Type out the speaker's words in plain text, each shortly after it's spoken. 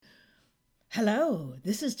Hello,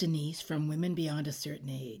 this is Denise from Women Beyond a Certain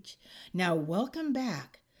Age. Now, welcome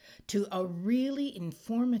back to a really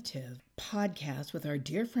informative podcast with our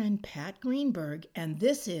dear friend Pat Greenberg, and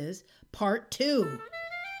this is part 2.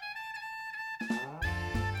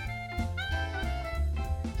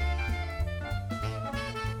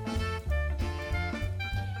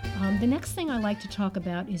 The next thing I like to talk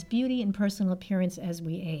about is beauty and personal appearance as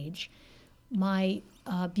we age. My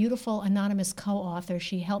beautiful anonymous co-author,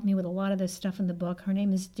 she helped me with a lot of this stuff in the book. Her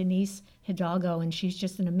name is Denise Hidalgo, and she's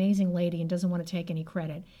just an amazing lady and doesn't want to take any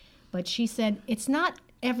credit. But she said, it's not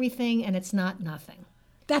everything and it's not nothing.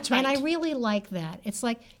 That's right. And I really like that. It's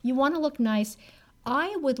like, you want to look nice.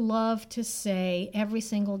 I would love to say every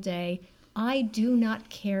single day, I do not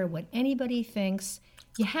care what anybody thinks.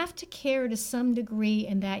 You have to care to some degree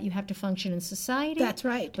in that you have to function in society. That's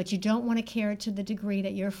right. But you don't want to care to the degree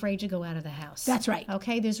that you're afraid to go out of the house. That's right.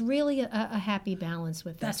 Okay? There's really a happy balance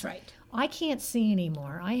with that. That's right. I can't see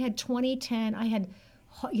anymore. I had 20/10. I had,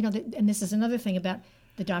 and this is another thing about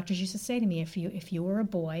the doctors used to say to me, if you were a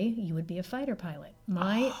boy, you would be a fighter pilot.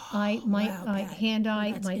 My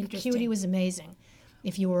hand-eye, my acuity was amazing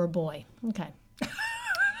if you were a boy. Okay.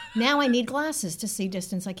 Now I need glasses to see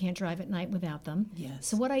distance. I can't drive at night without them. Yes.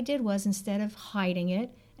 So what I did was, instead of hiding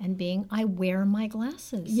it and I wear my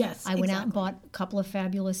glasses. Yes, I went out and bought a couple of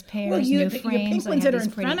fabulous pairs, well, new your frames. pink ones that are in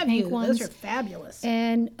front of you, ones. those are fabulous.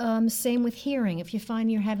 And same with hearing. If you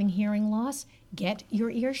find you're having hearing loss, get your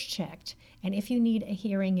ears checked. And if you need a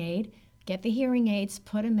hearing aid, get the hearing aids,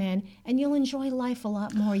 put them in, and you'll enjoy life a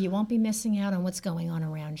lot more. You won't be missing out on what's going on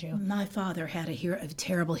around you. My father had a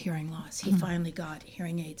terrible hearing loss. He finally got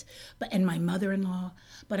hearing aids. And my mother-in-law.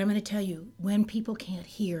 But I'm going to tell you, when people can't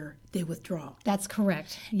hear, they withdraw. That's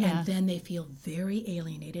correct. Yeah. And then they feel very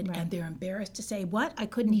alienated, Right. and they're embarrassed to say, "What? I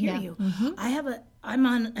couldn't hear you." Mm-hmm. I'm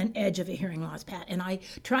on an edge of a hearing loss, Pat, and I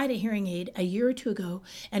tried a hearing aid a year or two ago,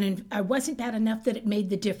 and I wasn't bad enough that it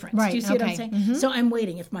made the difference. Right. Do you see what I'm Okay. saying? Mm-hmm. So I'm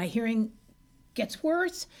waiting. If my hearing gets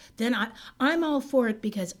worse, then I'm all for it,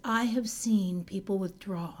 because I have seen people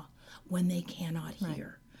withdraw when they cannot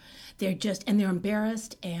hear. They're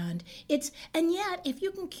embarrassed, and yet if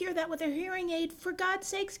you can cure that with a hearing aid, for God's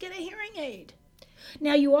sakes, get a hearing aid.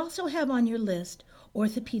 Now, you also have on your list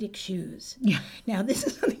orthopedic shoes. Yeah. Now, this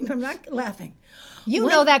is something, I'm not laughing. You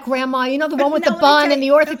know that, Grandma. You know the one with the No, let me bun tell and the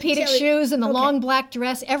you, let me orthopedic tell you. shoes and the Okay. long black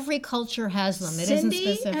dress. Every culture has them. It isn't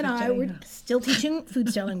Cindy specific and I to were still teaching food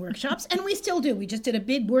styling workshops, and we still do. We just did a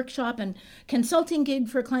big workshop and consulting gig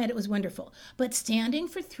for a client. It was wonderful. But standing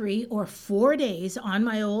for 3 or 4 days on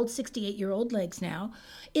my old 68-year-old legs now,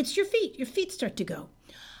 it's your feet. Your feet start to go.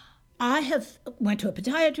 I have went to a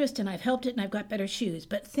podiatrist, and I've helped it, and I've got better shoes.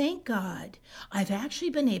 But thank God, I've actually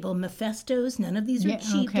been able, Mephistos, none of these are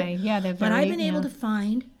cheap. Okay, yeah, they're But I've very, been able to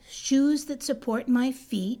find shoes that support my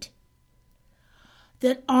feet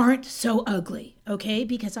that aren't so ugly, okay?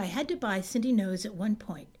 Because I had to buy, Cindy knows at one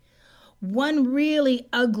point, one really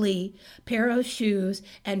ugly pair of shoes,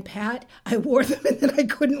 and Pat, I wore them and then I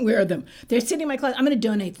couldn't wear them. They're sitting in my closet. I'm going to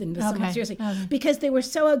donate them to someone, seriously, because they were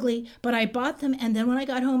so ugly, but I bought them, and then when I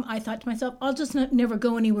got home, I thought to myself, I'll just never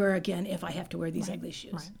go anywhere again if I have to wear these ugly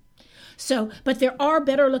shoes. Right. So, but there are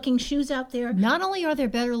better looking shoes out there. Not only are there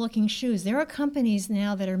better looking shoes, there are companies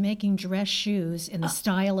now that are making dress shoes in the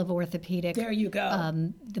style of orthopedic. There you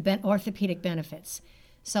go. Orthopedic benefits.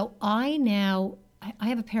 So I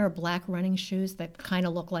have a pair of black running shoes that kind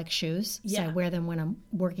of look like shoes. So I wear them when I'm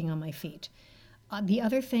working on my feet. The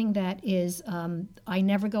other thing that is, I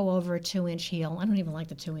never go over a 2-inch heel. I don't even like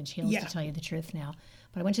the 2-inch heels, to tell you the truth now.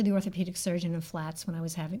 But I went to the orthopedic surgeon in Flats when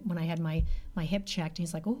I had my hip checked. And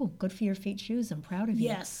he's like, "Oh, good for your feet shoes. I'm proud of you."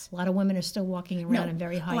 Yes. A lot of women are still walking around in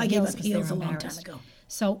very high I heels gave up because heels they're a long time embarrassed. ago.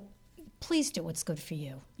 So please do what's good for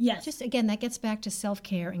you. Yes. Just again, that gets back to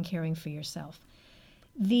self-care and caring for yourself.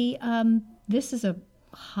 This is a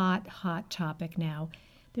hot topic now.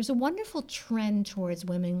 There's a wonderful trend towards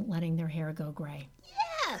women letting their hair go gray.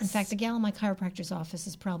 Yes. In fact, the gal in my chiropractor's office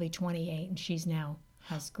is probably 28, and she's now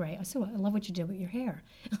has gray. I said, "I love what you did with your hair."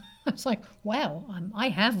 I was like, wow, I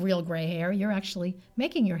have real gray hair. You're actually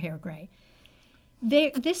making your hair gray.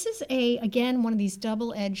 This is, again, one of these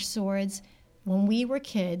double-edged swords. When we were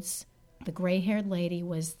kids, the gray-haired lady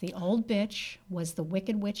was the old bitch, was the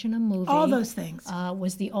wicked witch in a movie. All those things.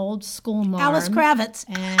 Was the old school marm. Alice Kravitz.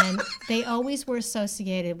 And they always were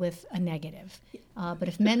associated with a negative. But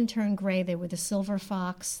if men turned gray, they were the silver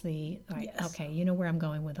fox, okay, you know where I'm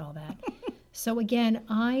going with all that. So again,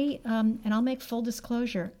 and I'll make full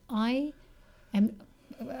disclosure, I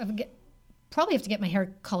probably have to get my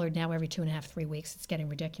hair colored now every 2.5, 3 weeks. It's getting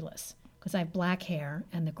ridiculous because I have black hair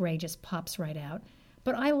and the gray just pops right out.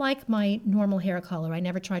 But I like my normal hair color. I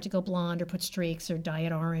never tried to go blonde or put streaks or dye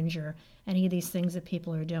it orange or any of these things that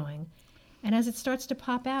people are doing. And as it starts to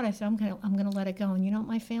pop out, I said, I'm gonna let it go. And you know what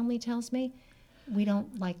my family tells me? We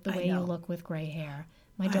don't like the way you look with gray hair.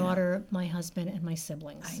 My daughter, my husband, and my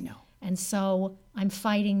siblings. I know. And so I'm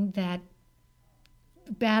fighting that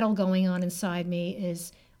battle going on inside me.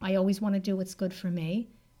 Is I always want to do what's good for me.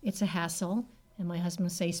 It's a hassle. And my husband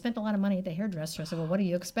would say, "You spent a lot of money at the hairdresser." I said, "Well, what do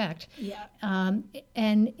you expect?" Yeah.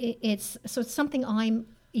 And it's something I'm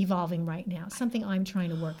evolving right now, something I'm trying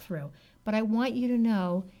to work through. But I want you to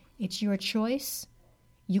know it's your choice.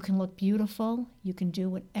 You can look beautiful. You can do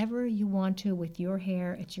whatever you want to with your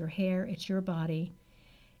hair. It's your hair. It's your body.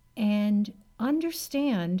 And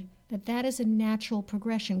understand that is a natural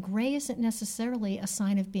progression. Gray isn't necessarily a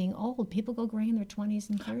sign of being old. People go gray in their 20s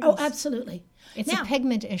and 30s. Oh, absolutely. It's a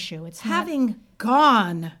pigment issue. It's having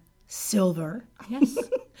gone silver. Yes.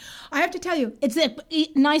 I have to tell you, it's the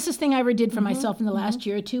nicest thing I ever did for myself in the last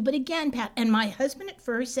year or two. But again, Pat, and my husband at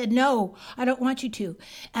first said, "No, I don't want you to."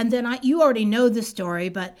 And then you already know the story,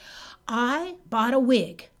 but I bought a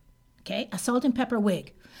wig, okay, a salt and pepper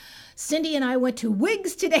wig. Cindy and I went to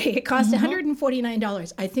Wigs today. It cost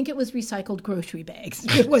 $149. I think it was recycled grocery bags.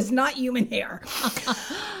 It was not human hair.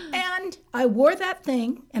 And I wore that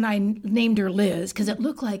thing, and I named her Liz because it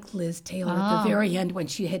looked like Liz Taylor at the very end when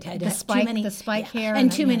she had the spike hair.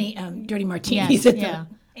 And too many dirty martinis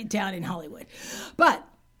down in Hollywood. But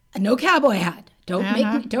no cowboy hat.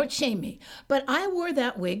 Don't shame me. But I wore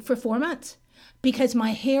that wig for 4 months. Because my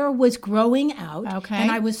hair was growing out, and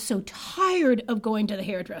I was so tired of going to the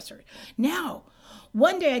hairdresser. Now,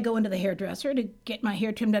 one day I go into the hairdresser to get my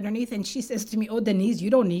hair trimmed underneath, and she says to me, "Oh, Denise, you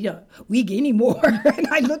don't need a wig anymore." And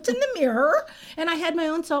I looked in the mirror, and I had my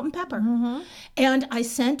own salt and pepper. And I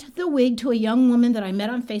sent the wig to a young woman that I met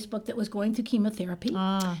on Facebook that was going through chemotherapy.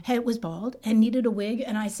 Head was bald and needed a wig,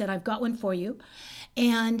 and I said, "I've got one for you."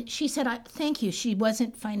 And she said, "Thank you." She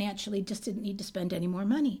wasn't financially, just didn't need to spend any more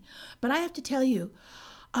money. But I have to tell you,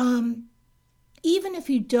 even if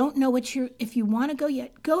you don't know if you want to go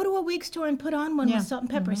yet, go to a wig store and put on one with salt and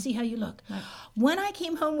pepper, see how you look. Right. When I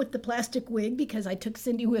came home with the plastic wig, because I took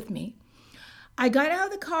Cindy with me, I got out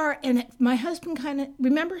of the car, and my husband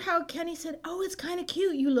remember how Kenny said, "Oh, it's kind of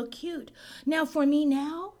cute. You look cute." Now, for me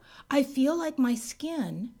now, I feel like my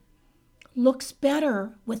skin looks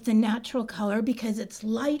better with the natural color because it's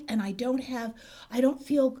light, and I don't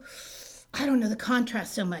feel the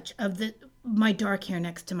contrast so much of my dark hair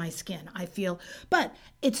next to my skin. But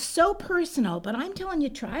it's so personal. But I'm telling you,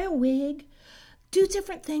 try a wig, do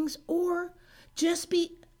different things, or just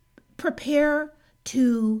prepare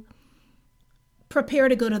to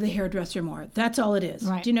go to the hairdresser more. That's all it is.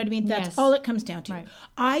 Right. Do you know what I mean? That's all it comes down to.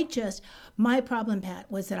 Right. My problem, Pat,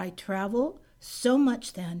 was that I travel so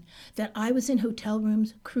much then that I was in hotel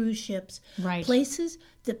rooms, cruise ships, places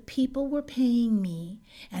that people were paying me,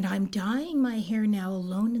 and I'm dyeing my hair now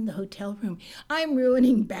alone in the hotel room. I'm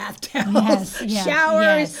ruining bath towels,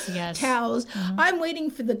 showers, towels. I'm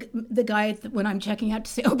waiting for the guy when I'm checking out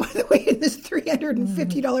to say, "Oh, by the way, this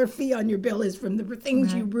 $350 fee on your bill is from the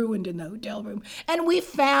things you ruined in the hotel room. And we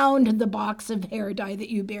found the box of hair dye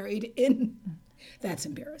that you buried in." That's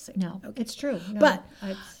embarrassing. No, it's true. No, but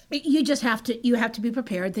you just have to be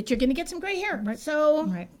prepared that you're going to get some gray hair. Right.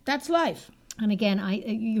 So that's life. And again,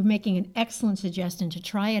 you're making an excellent suggestion to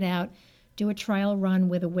try it out. Do a trial run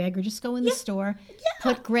with a wig, or just go in the store,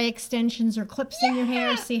 put gray extensions or clips in your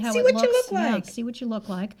hair, see how it looks. See what you look like. See what you look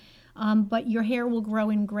like. But your hair will grow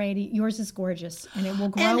in gray. Yours is gorgeous, and it will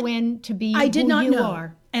grow in to be who you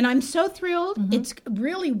are. And I'm so thrilled. It's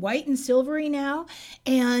really white and silvery now,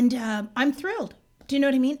 and I'm thrilled. Do you know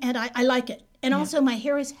what I mean? And I like it. And also, my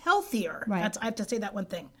hair is healthier. Right. I have to say that one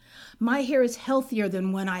thing. My hair is healthier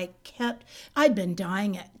than when I'd been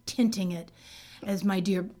dyeing it, tinting it. As my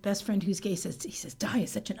dear best friend who's gay says, he says, dye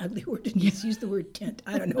is such an ugly word, and just use the word tint.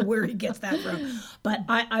 I don't know where he gets that from. But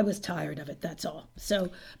I was tired of it, that's all.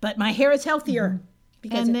 So, but my hair is healthier.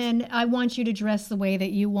 And then I want you to dress the way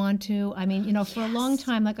that you want to. I mean, for a long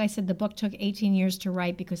time, like I said, the book took 18 years to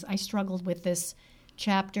write because I struggled with this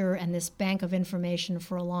chapter and this bank of information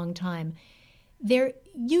for a long time.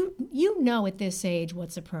 You know at this age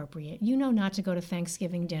what's appropriate. You know not to go to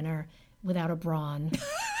Thanksgiving dinner without a bra on.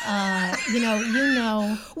 You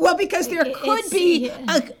know. Well, because there could be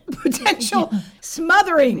a potential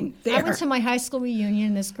smothering there. I went to my high school reunion,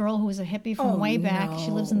 and this girl who was a hippie from way back,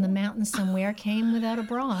 she lives in the mountains somewhere, came without a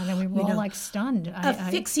bra on, and we were all like stunned.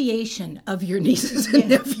 Asphyxiation of your nieces and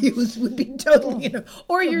nephews would be totally,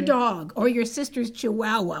 or your dog, or your sister's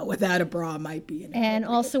chihuahua without a bra might be inappropriate. And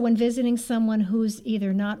also when visiting someone who's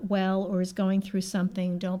either not well or is going through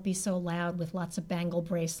something, don't be so loud with lots of bangle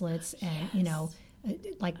bracelets and,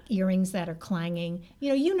 like earrings that are clanging.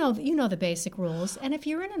 You know the basic rules. And if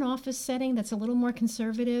you're in an office setting that's a little more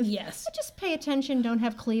conservative, just pay attention. Don't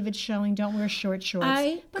have cleavage showing. Don't wear short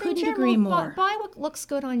shorts. But couldn't agree more. Buy what looks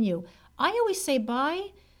good on you. I always say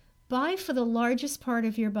buy for the largest part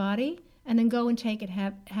of your body, and then go and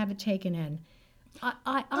have it taken in.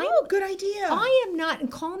 Good idea. I am not,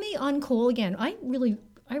 and call me uncool again. I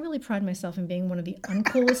really pride myself in being one of the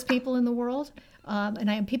uncoolest people in the world.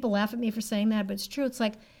 And people laugh at me for saying that, but it's true. It's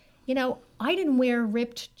like, I didn't wear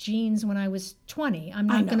ripped jeans when I was 20. I'm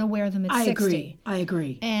not going to wear them at 60. I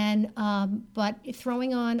agree. And but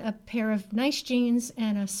throwing on a pair of nice jeans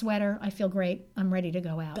and a sweater, I feel great. I'm ready to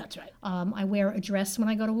go out. That's right. I wear a dress when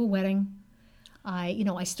I go to a wedding.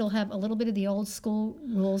 I still have a little bit of the old school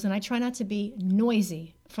rules, and I try not to be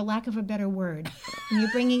noisy, for lack of a better word. When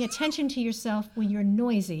you're bringing attention to yourself, when you're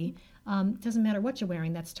noisy, doesn't matter what you're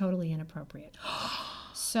wearing, that's totally inappropriate.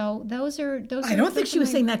 So those are. I don't think she was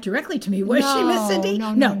saying that directly to me, was she, Miss Cindy?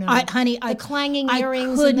 No. Honey, the clanging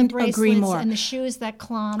earrings and the bracelets agree more. And the shoes that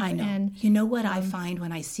clomp. I know. And, you know what I find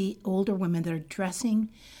when I see older women that are dressing?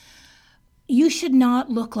 You should not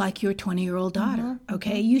look like your 20-year-old daughter,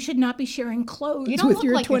 okay? You should not be sharing clothes you don't with look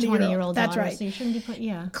your like 20-year-old daughter. That's right. So you shouldn't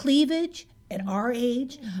be Cleavage at our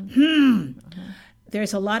age,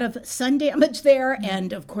 there's a lot of sun damage there,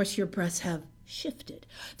 and of course your breasts have shifted.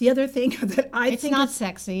 The other thing that I think not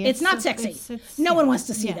sexy. It's not sexy. No one wants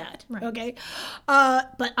to see that. Right. Okay,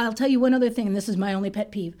 but I'll tell you one other thing, and this is my only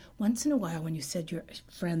pet peeve. Once in a while, when you said your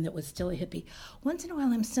friend that was still a hippie, once in a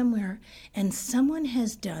while I'm somewhere and someone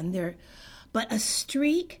has done but a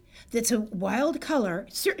streak that's a wild color.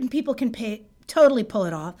 Certain people can totally pull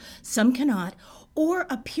it off. Some cannot, or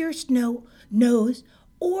a pierced nose,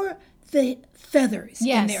 or the feathers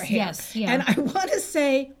in their hair. Yes, yeah. And I want to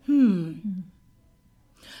say,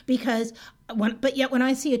 because but yet when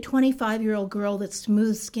I see a 25-year-old girl that's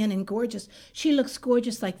smooth skin and gorgeous, she looks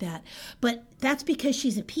gorgeous like that. But that's because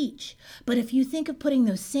she's a peach. But if you think of putting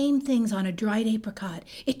those same things on a dried apricot,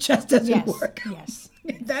 it just doesn't work. Yes.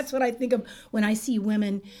 That's what I think of when I see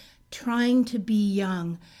women trying to be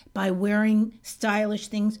young by wearing stylish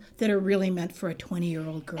things that are really meant for a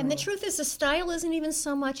 20-year-old girl. And the truth is, the style isn't even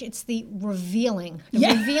so much, it's the revealing.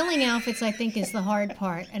 Revealing outfits, I think, is the hard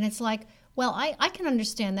part. And it's like, well, I can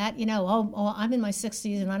understand that. I'm in my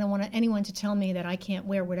 60s and I don't want anyone to tell me that I can't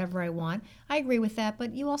wear whatever I want. I agree with that,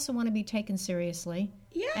 but you also want to be taken seriously.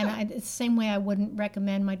 Yeah. And it's the same way I wouldn't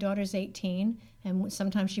recommend. My daughter's 18, and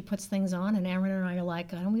sometimes she puts things on, and Aaron and I are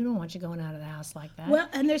like, we don't want you going out of the house like that. Well,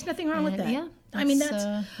 and there's nothing wrong with that. Yeah. I mean,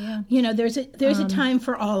 there's a time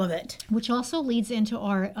for all of it. Which also leads into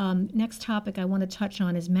our next topic I want to touch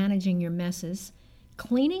on is managing your messes.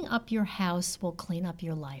 Cleaning up your house will clean up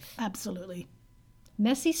your life. Absolutely.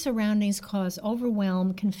 Messy surroundings cause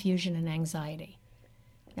overwhelm, confusion, and anxiety.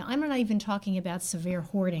 Now, I'm not even talking about severe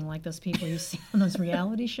hoarding like those people you see on those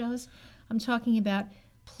reality shows. I'm talking about,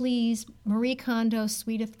 please, Marie Kondo,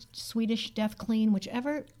 Swedish Death Clean,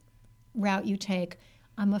 whichever route you take,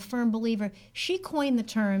 I'm a firm believer. She coined the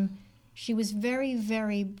term. She was very,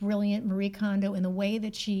 very brilliant, Marie Kondo, in the way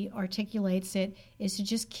that she articulates it is to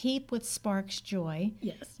just keep what sparks joy.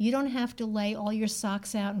 Yes. You don't have to lay all your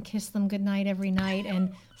socks out and kiss them goodnight every night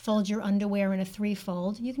and fold your underwear in a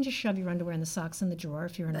 3-fold. You can just shove your underwear and the socks in the drawer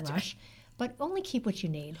if you're in a rush. Right. But only keep what you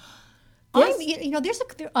need. Yes.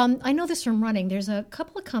 I know this from running. There's a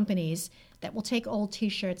couple of companies that will take old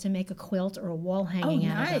T-shirts and make a quilt or a wall hanging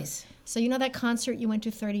out of them. So that concert you went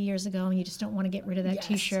to 30 years ago and you just don't want to get rid of that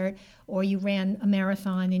T-shirt, or you ran a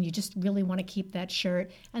marathon and you just really want to keep that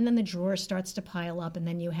shirt, and then the drawer starts to pile up, and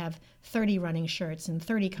then you have 30 running shirts and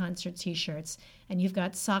 30 concert T-shirts, and you've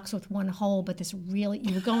got socks with one hole, but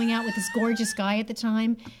you were going out with this gorgeous guy at the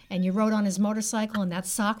time, and you rode on his motorcycle, and that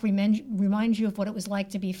sock reminds you of what it was like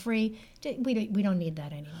to be free. We don't need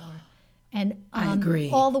that anymore. And I agree.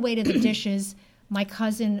 All the way to the dishes. My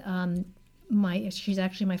cousin, she's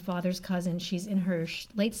actually my father's cousin. She's in her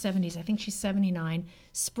late 70s. I think she's 79.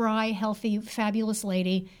 Spry, healthy, fabulous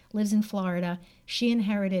lady, lives in Florida. She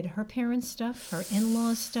inherited her parents' stuff, her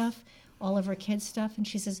in-laws' stuff, all of her kids' stuff. And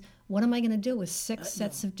she says, what am I going to do with 6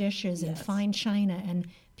 sets of dishes and fine china and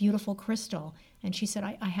beautiful crystal. And she said,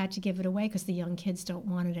 I had to give it away because the young kids don't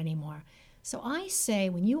want it anymore. So I say,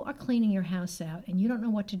 when you are cleaning your house out and you don't know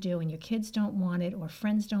what to do and your kids don't want it or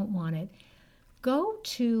friends don't want it, go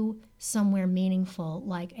to somewhere meaningful,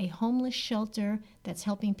 like a homeless shelter that's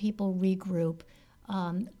helping people regroup.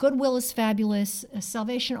 Goodwill is fabulous.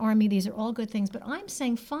 Salvation Army, these are all good things. But I'm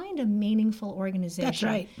saying find a meaningful organization. That's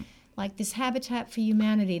right. Like this Habitat for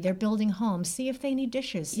Humanity, they're building homes. See if they need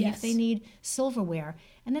dishes. See if they need silverware.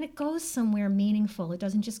 And then it goes somewhere meaningful. It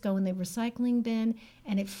doesn't just go in the recycling bin,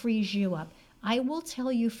 and it frees you up. I will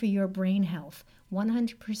tell you, for your brain health,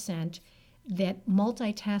 100%, that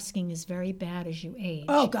multitasking is very bad as you age.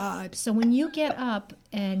 Oh, God. So when you get up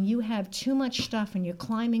and you have too much stuff and you're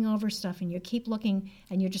climbing over stuff and you keep looking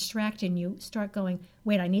and you're distracted and you start going,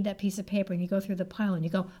 wait, I need that piece of paper, and you go through the pile and you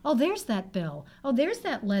go, oh, there's that bill. Oh, there's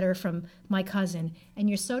that letter from my cousin. And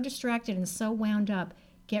you're so distracted and so wound up.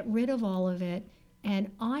 Get rid of all of it.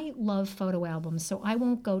 And I love photo albums, so I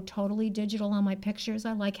won't go totally digital on my pictures.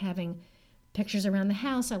 I like having pictures around the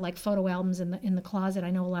house. I like photo albums in the closet.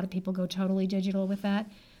 I know a lot of people go totally digital with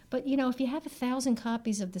that. But, you know, if you have 1,000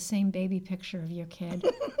 copies of the same baby picture of your kid,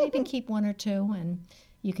 maybe keep one or two and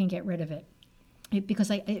you can get rid of it.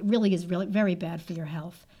 Because it really is very bad for your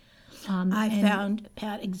health. I found,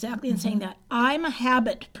 Pat, exactly in saying that. I'm a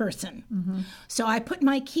habit person. So I put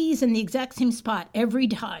my keys in the exact same spot every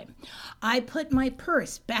time. I put my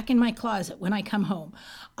purse back in my closet when I come home.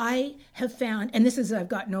 I have found, and this is as I've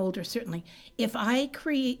gotten older, certainly, if I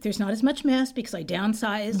create, there's not as much mess because I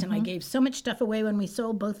downsized and I gave so much stuff away when we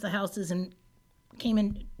sold both the houses and came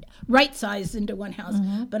in right-sized into one house.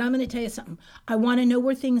 But I'm going to tell you something. I want to know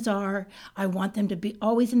where things are. I want them to be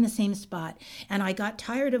always in the same spot. And I got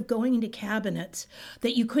tired of going into cabinets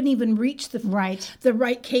that you couldn't even reach the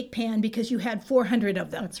right cake pan because you had 400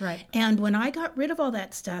 of them. That's right. And when I got rid of all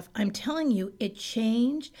that stuff, I'm telling you, it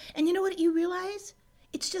changed. And you know what you realize?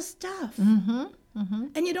 It's just stuff. And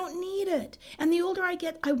you don't need it. And the older I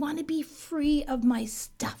get, I want to be free of my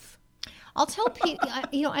stuff. I'll tell people,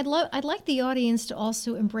 I'd like the audience to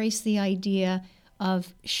also embrace the idea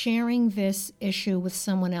of sharing this issue with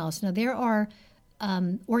someone else. Now, there are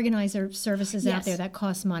organizer services out there that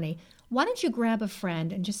cost money. Why don't you grab a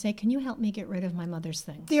friend and just say, can you help me get rid of my mother's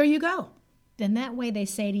things? There you go. Then that way they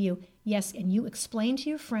say to you, yes, and you explain to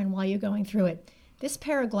your friend while you're going through it. This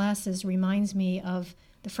pair of glasses reminds me of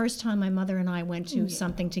the first time my mother and I went to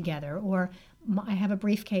something together, or I have a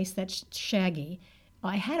briefcase that's shaggy.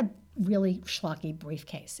 I had a really schlocky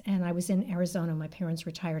briefcase, and I was in Arizona. My parents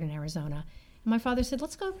retired in Arizona. And my father said,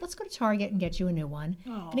 let's go to Target and get you a new one.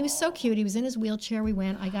 Aww. And he was so cute. He was in his wheelchair. We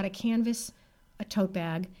went. I got a canvas, a tote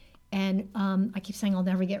bag, and I keep saying I'll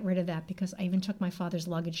never get rid of that because I even took my father's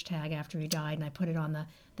luggage tag after he died, and I put it on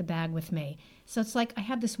the bag with me. So it's like I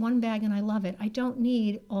have this one bag, and I love it. I don't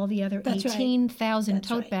need all the other 18,000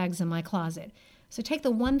 tote bags in my closet. So take the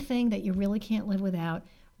one thing that you really can't live without,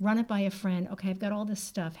 run it by a friend. Okay, I've got all this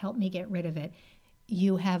stuff. Help me get rid of it.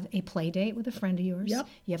 You have a play date with a friend of yours. Yep.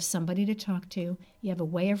 You have somebody to talk to. You have a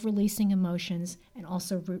way of releasing emotions and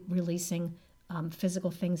also releasing physical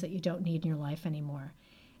things that you don't need in your life anymore.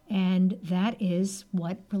 And that is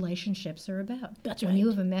what relationships are about. That's when you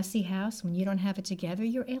have a messy house, when you don't have it together,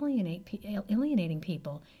 you're alienating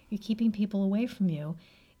people. You're keeping people away from you.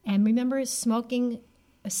 And remember, sitting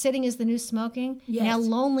is the new smoking. Yes. Now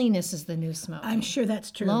loneliness is the new smoking. I'm sure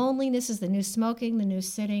that's true. Loneliness is the new smoking, the new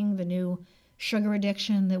sitting, the new sugar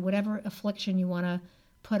addiction, the whatever affliction you want to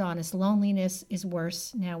put on us. Loneliness is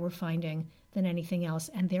worse now, we're finding, than anything else.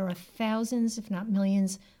 And there are thousands, if not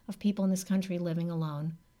millions, of people in this country living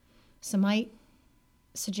alone. So my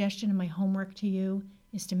suggestion and my homework to you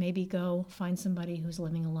is to maybe go find somebody who's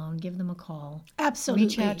living alone, give them a call. Absolutely.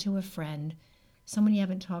 Reach out to a friend, someone you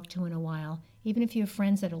haven't talked to in a while. Even if you have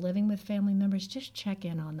friends that are living with family members, just check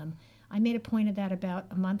in on them. I made a point of that about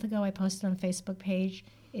a month ago. I posted on Facebook page,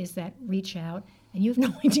 is that reach out. And you have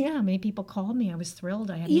no idea how many people called me. I was thrilled.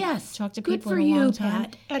 I hadn't talked to people in a long time.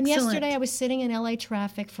 Pat. And yesterday I was sitting in LA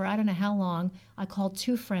traffic for I don't know how long. I called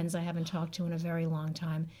 2 friends I haven't talked to in a very long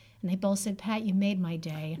time. And they both said, Pat, you made my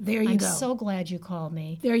day. There you go. I'm so glad you called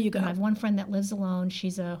me. There you go. And I have one friend that lives alone.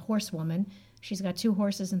 She's a horsewoman. She's got 2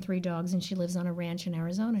 horses and 3 dogs, and she lives on a ranch in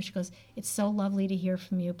Arizona. She goes, it's so lovely to hear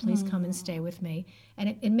from you. Please come and stay with me.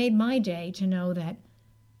 And it made my day to know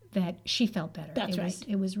that she felt better. That's right.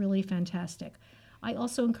 It was really fantastic. I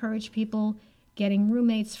also encourage people getting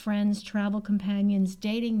roommates, friends, travel companions,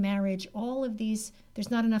 dating, marriage, all of these.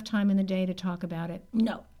 There's not enough time in the day to talk about it.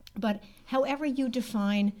 No. But however you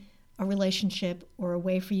define a relationship or a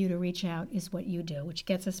way for you to reach out is what you do, which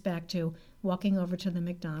gets us back to walking over to the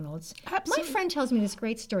McDonald's. Absolutely. My friend tells me this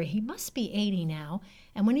great story. He must be 80 now,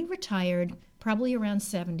 and when he retired, probably around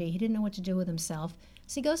 70, he didn't know what to do with himself.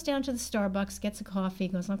 So he goes down to the Starbucks, gets a coffee,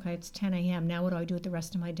 goes, okay, it's 10 a.m. Now what do I do with the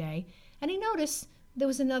rest of my day? And he noticed there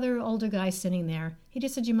was another older guy sitting there. He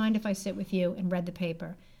just said, do you mind if I sit with you? And read the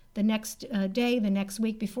paper. The next day, the next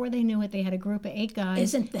week, before they knew it, they had a group of 8 guys.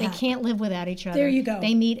 Isn't that? They can't live without each other. There you go.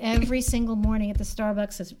 They meet every single morning at the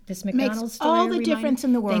Starbucks. This McDonald's Makes story all the difference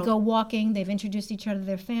in the world. They go walking. They've introduced each other to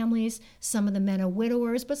their families. Some of the men are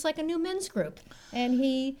widowers, but it's like a new men's group. And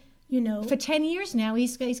he, for 10 years now,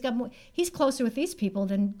 he's got more. He's closer with these people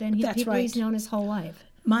than people he's known his whole life.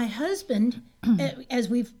 My husband,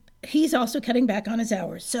 he's also cutting back on his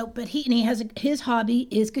hours. So, but he has his hobby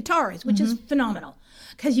is guitars, which is phenomenal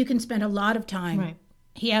because you can spend a lot of time.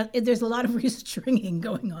 Right. There's a lot of restringing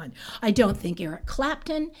going on. I don't think Eric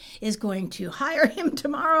Clapton is going to hire him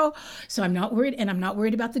tomorrow, so I'm not worried, and I'm not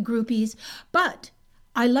worried about the groupies. But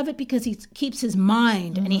I love it because he keeps his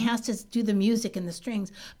mind, and he has to do the music and the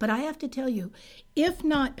strings. But I have to tell you, if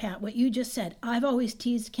not, Pat, what you just said, I've always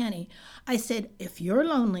teased Kenny. I said, if you're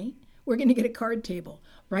lonely, we're going to get a card table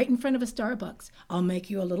right in front of a Starbucks. I'll make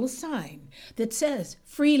you a little sign that says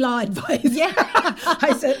free law advice. Yeah.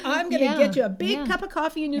 I said, I'm going to get you a big cup of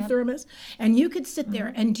coffee in your thermos, and you could sit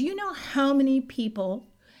there. And do you know how many people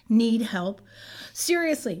need help?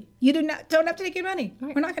 Seriously, you don't have to take your money.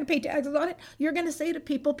 Right. We're not going to pay taxes on it. You're going to say to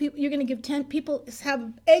people, you're going to give 10 people,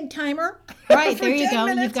 have egg timer. Right, there you go.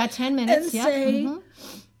 You've got 10 minutes. And say,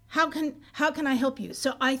 how can I help you?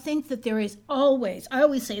 So I think that there is always, I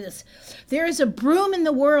always say this, there is a broom in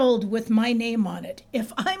the world with my name on it.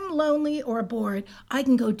 If I'm lonely or bored, I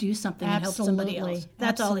can go do something and help somebody else.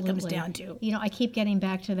 That's all it comes down to. I keep getting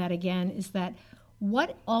back to that again, is that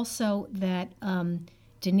what also that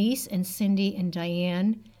Denise and Cindy and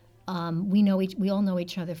Diane, we all know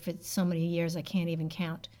each other for so many years I can't even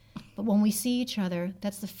count. But when we see each other,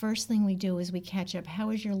 that's the first thing we do is we catch up. How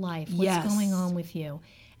is your life? What's going on with you?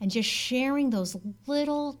 And just sharing those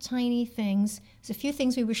little tiny things. There's a few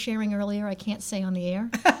things we were sharing earlier I can't say on the air,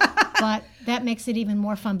 but that makes it even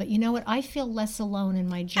more fun. But you know what? I feel less alone in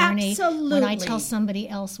my journey when I tell somebody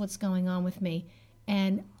else what's going on with me.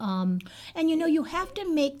 And you have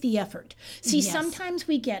to make the effort. See, sometimes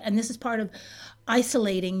we get, and this is part of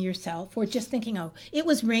isolating yourself, or just thinking, it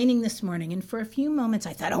was raining this morning, and for a few moments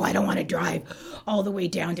I thought, I don't want to drive all the way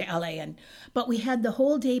down to LA. But we had the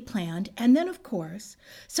whole day planned, and then of course,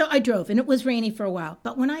 so I drove, and it was rainy for a while.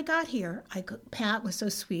 But when I got here, Pat was so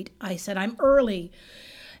sweet. I said, I'm early.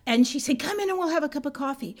 And she said, come in and we'll have a cup of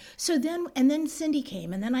coffee. So then Cindy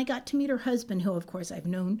came, and then I got to meet her husband, who of course I've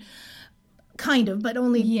known kind of, but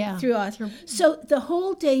only through us. So the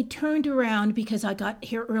whole day turned around because I got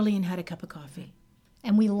here early and had a cup of coffee.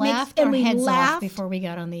 And we laughed our heads off before we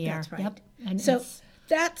got on the air. That's right. Yep. And so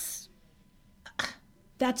that's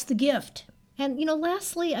the gift. And,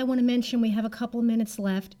 lastly, I want to mention, we have a couple minutes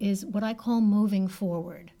left, is what I call moving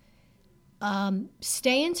forward.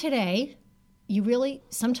 Stay in today.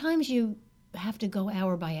 Sometimes you have to go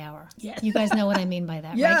hour by hour. Yes. You guys know what I mean by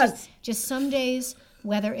that, yes. right? Just some days,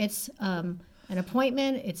 whether it's an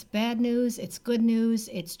appointment, it's bad news, it's good news,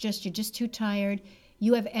 you're just too tired.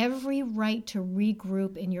 You have every right to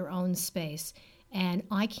regroup in your own space. And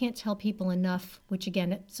I can't tell people enough, which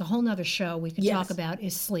again, it's a whole nother show we could talk about,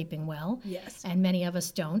 is sleeping well. Yes. And many of us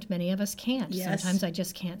don't. Many of us can't. Yes. Sometimes I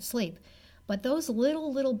just can't sleep. But those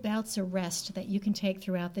little bouts of rest that you can take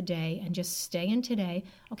throughout the day and just stay in today.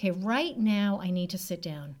 Okay, right now I need to sit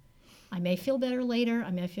down. I may feel better later. I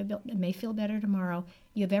may feel better tomorrow.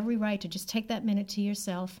 You have every right to just take that minute to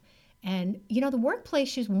yourself. And, the workplace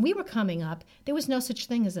issues, when we were coming up, there was no such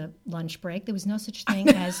thing as a lunch break. There was no such thing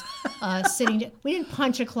as sitting. We didn't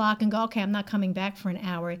punch a clock and go, okay, I'm not coming back for an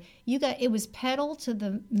hour. It was pedal to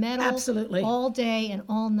the metal. Absolutely. All day and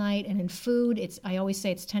all night. And in food, I always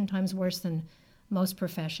say it's 10 times worse than most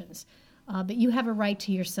professions. But you have a right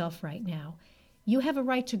to yourself right now. You have a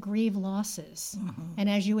right to grieve losses. Mm-hmm. And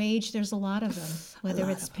as you age, there's a lot of them, whether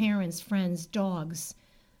it's parents, friends, dogs.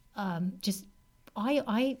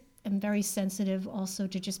 I am very sensitive also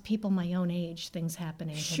to just people my own age, things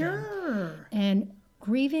happening to them. And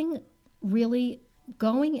grieving, really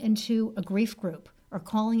going into a grief group or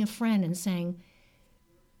calling a friend and saying,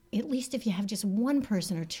 at least if you have just one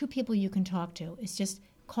person or two people you can talk to, it's just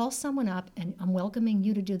call someone up, and I'm welcoming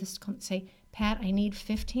you to do this. Say, Pat, I need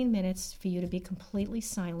 15 minutes for you to be completely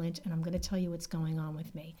silent, and I'm going to tell you what's going on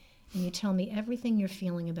with me. And you tell me everything you're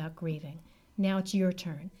feeling about grieving. Now it's your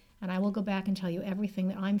turn. and I will go back and tell you everything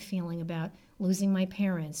that I'm feeling about losing my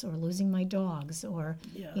parents or losing my dogs or,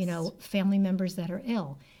 family members that are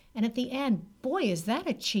ill. And at the end, boy, is that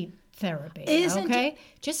a cheap therapy. Isn't it?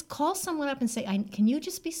 Just call someone up and say, can you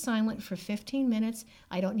just be silent for 15 minutes?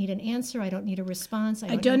 I don't need an answer. I don't need a response.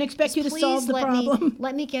 I don't expect you to solve the problem.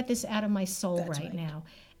 Let me get this out of my soul right now.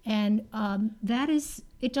 And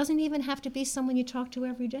it doesn't even have to be someone you talk to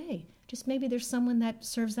every day. Just maybe there's someone that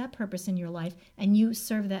serves that purpose in your life, and you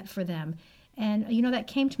serve that for them. And, that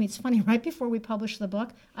came to me. It's funny, right before we published the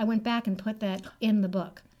book, I went back and put that in the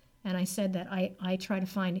book. And I said that I try to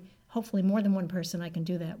find hopefully more than one person I can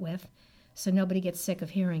do that with, so nobody gets sick of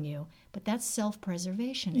hearing you. But that's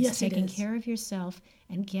self-preservation. It's taking care of yourself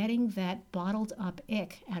and getting that bottled up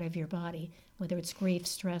ick out of your body, whether it's grief,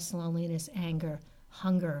 stress, loneliness, anger,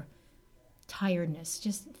 hunger, tiredness.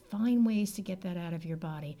 Just find ways to get that out of your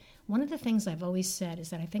body. One of the things I've always said is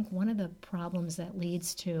that I think one of the problems that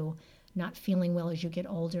leads to not feeling well as you get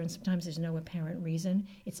older, and sometimes there's no apparent reason,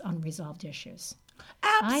 it's unresolved issues.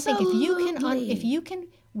 Absolutely. I think if you can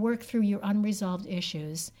work through your unresolved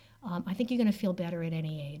issues, I think you're going to feel better at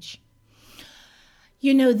any age.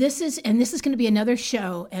 This is going to be another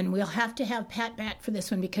show, and we'll have to have Pat back for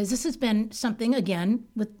this one because this has been something, again,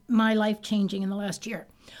 with my life changing in the last year.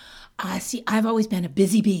 I've always been a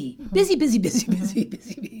busy bee. Busy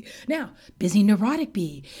bee. Now, busy neurotic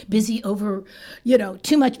bee. Busy over,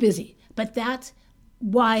 too much busy. But that's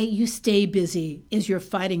why you stay busy is you're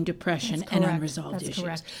fighting depression and unresolved issues.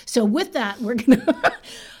 Correct. So with that, we're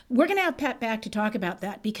gonna have Pat back to talk about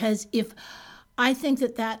that because I think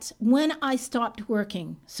that's when I stopped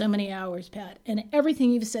working so many hours, Pat, and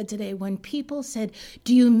everything you've said today, when people said,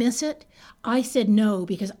 do you miss it? I said no,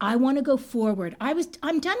 because I want to go forward.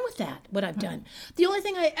 I'm done with that, what I've done. The only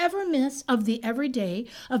thing I ever miss of the everyday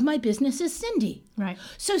of my business is Cindy. Right.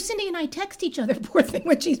 So Cindy and I text each other, poor thing,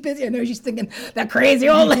 when she's busy. I know she's thinking, that crazy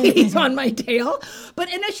old lady's on my tail. But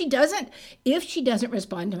she doesn't. If she doesn't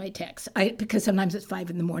respond to my texts, because sometimes it's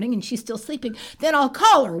 5 a.m. and she's still sleeping, then I'll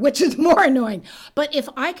call her, which is more annoying. But if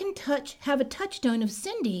I can have a touchstone of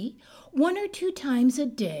Cindy 1 or 2 times a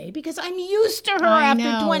day, because I'm used to her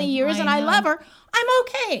after 20 years and I love her, I'm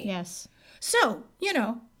okay. Yes. So,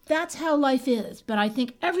 that's how life is. But I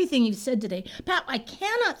think everything you've said today, Pat, I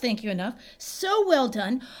cannot thank you enough. So well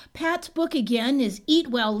done. Pat's book, again, is Eat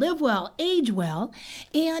Well, Live Well, Age Well.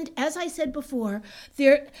 And as I said before,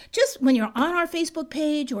 just when you're on our Facebook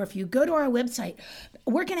page or if you go to our website,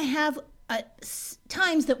 we're going to have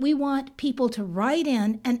times that we want people to write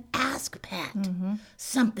in and ask Pat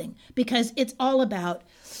something, because it's all about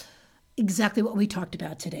exactly what we talked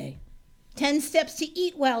about today. 10 steps to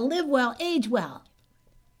eat well, live well, age well.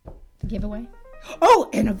 Giveaway? Oh,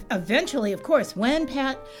 and eventually, of course, when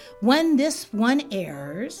this one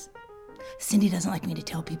airs, Cindy doesn't like me to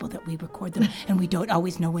tell people that we record them and we don't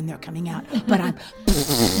always know when they're coming out, but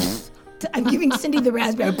I'm giving Cindy the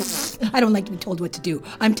raspberry. I don't like to be told what to do.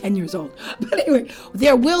 I'm 10 years old. But anyway,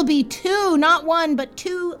 there will be 2, not 1, but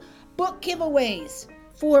 2 book giveaways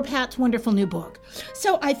for Pat's wonderful new book.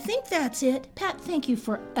 So I think that's it. Pat, thank you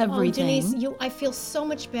for everything. Oh, Denise, I feel so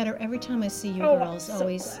much better every time I see you girls. So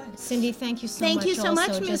always. Glad. Cindy, thank you so much. Thank you so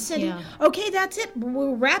much, Miss Cindy. Yeah. Okay, that's it.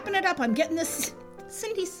 We're wrapping it up. I'm getting this.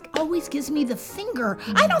 Cindy always gives me the finger.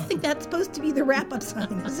 I don't think that's supposed to be the wrap-up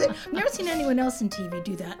sign, is it? I've never seen anyone else in TV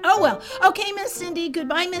do that. Oh, well. Okay, Miss Cindy.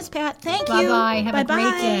 Goodbye, Miss Pat. Thank you. Bye-bye. Have a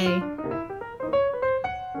great day.